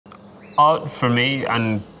Art for me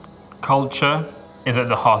and culture is at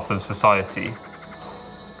the heart of society.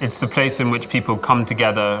 It's the place in which people come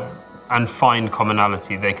together and find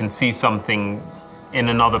commonality. They can see something in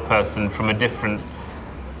another person from a different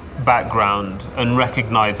background and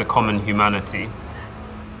recognize a common humanity.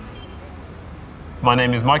 My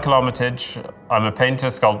name is Michael Armitage. I'm a painter,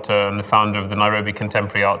 sculptor, and the founder of the Nairobi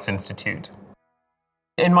Contemporary Art Institute.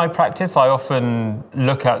 In my practice, I often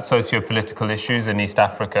look at socio-political issues in East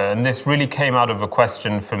Africa, and this really came out of a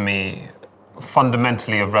question for me,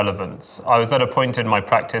 fundamentally of relevance. I was at a point in my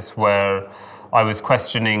practice where I was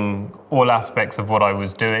questioning all aspects of what I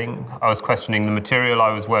was doing. I was questioning the material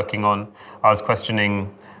I was working on. I was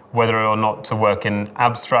questioning whether or not to work in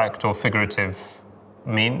abstract or figurative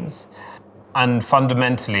means. And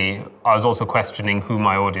fundamentally, I was also questioning who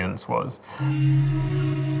my audience was.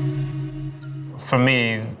 For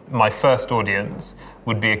me, my first audience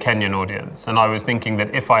would be a Kenyan audience. And I was thinking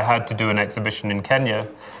that if I had to do an exhibition in Kenya,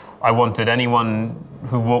 I wanted anyone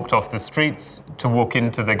who walked off the streets to walk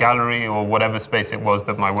into the gallery or whatever space it was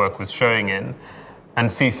that my work was showing in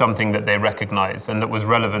and see something that they recognize and that was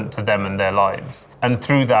relevant to them and their lives. And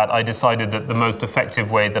through that, I decided that the most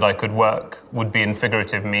effective way that I could work would be in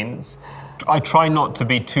figurative means. I try not to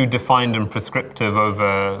be too defined and prescriptive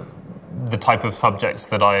over the type of subjects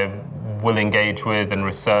that I will engage with and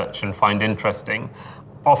research and find interesting.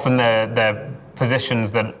 Often they're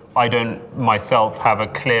positions that I don't myself have a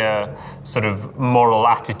clear sort of moral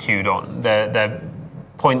attitude on. They're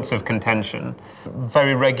points of contention.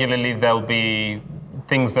 Very regularly there'll be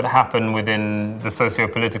things that happen within the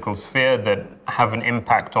socio-political sphere that have an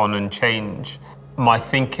impact on and change my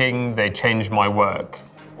thinking, they change my work.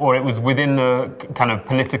 Or it was within the kind of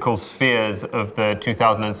political spheres of the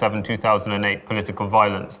 2007-2008 political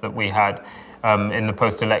violence that we had in the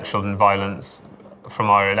post-election violence from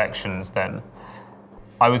our elections then.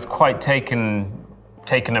 I was quite taken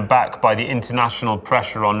aback by the international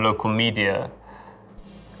pressure on local media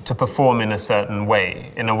to perform in a certain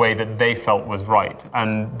way, in a way that they felt was right.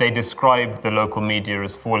 And they described the local media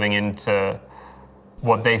as falling into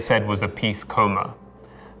what they said was a peace coma,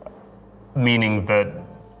 meaning that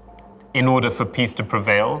in order for peace to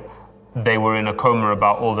prevail, they were in a coma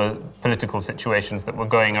about all the political situations that were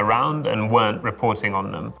going around and weren't reporting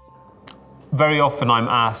on them. Very often I'm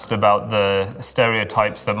asked about the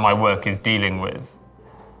stereotypes that my work is dealing with.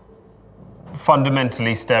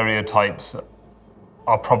 Fundamentally, stereotypes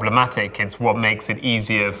are problematic. It's what makes it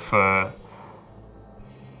easier for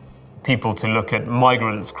people to look at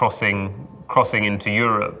migrants crossing into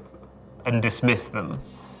Europe and dismiss them,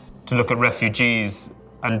 to look at refugees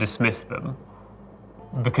and dismiss them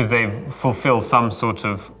because they fulfill some sort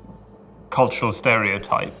of cultural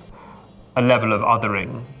stereotype, a level of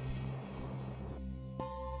othering.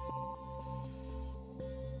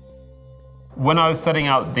 When I was setting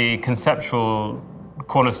out the conceptual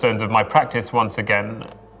cornerstones of my practice once again,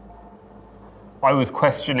 I was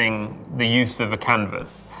questioning the use of a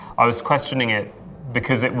canvas. I was questioning it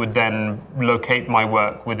because it would then locate my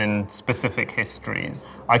work within specific histories.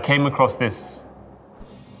 I came across this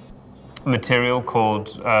material called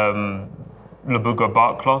Lubugo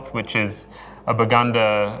bark cloth, which is a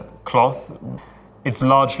Baganda cloth. It's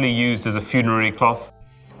largely used as a funerary cloth.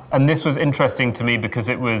 And this was interesting to me because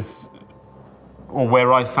it was, or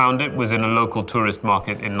where I found it, was in a local tourist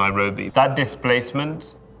market in Nairobi. That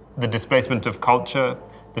displacement, the displacement of culture,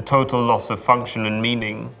 the total loss of function and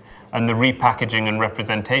meaning, and the repackaging and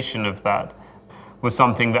representation of that was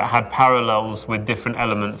something that had parallels with different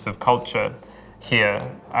elements of culture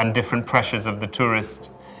here and different pressures of the tourist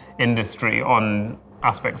industry on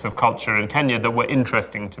aspects of culture in Kenya that were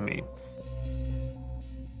interesting to me.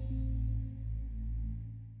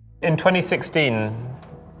 In 2016,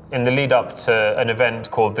 in the lead up to an event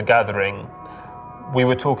called The Gathering, we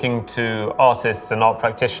were talking to artists and art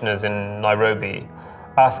practitioners in Nairobi,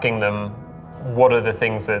 asking them what are the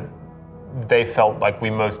things that they felt like we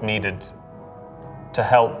most needed to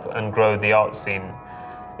help and grow the art scene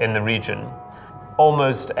in the region.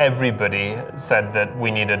 Almost everybody said that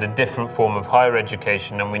we needed a different form of higher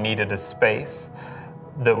education and we needed a space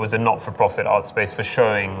that was a not-for-profit art space for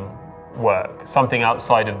showing work, something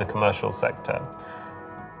outside of the commercial sector.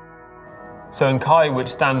 So NCAI, which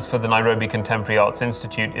stands for the Nairobi Contemporary Arts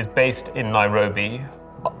Institute, is based in Nairobi.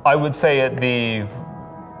 I would say at the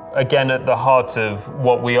heart of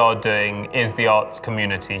what we are doing is the arts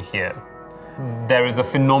community here. There is a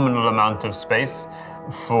phenomenal amount of space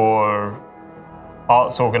for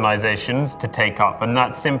arts organizations to take up, and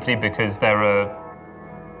that's simply because there are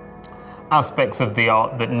aspects of the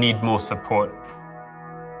art that need more support.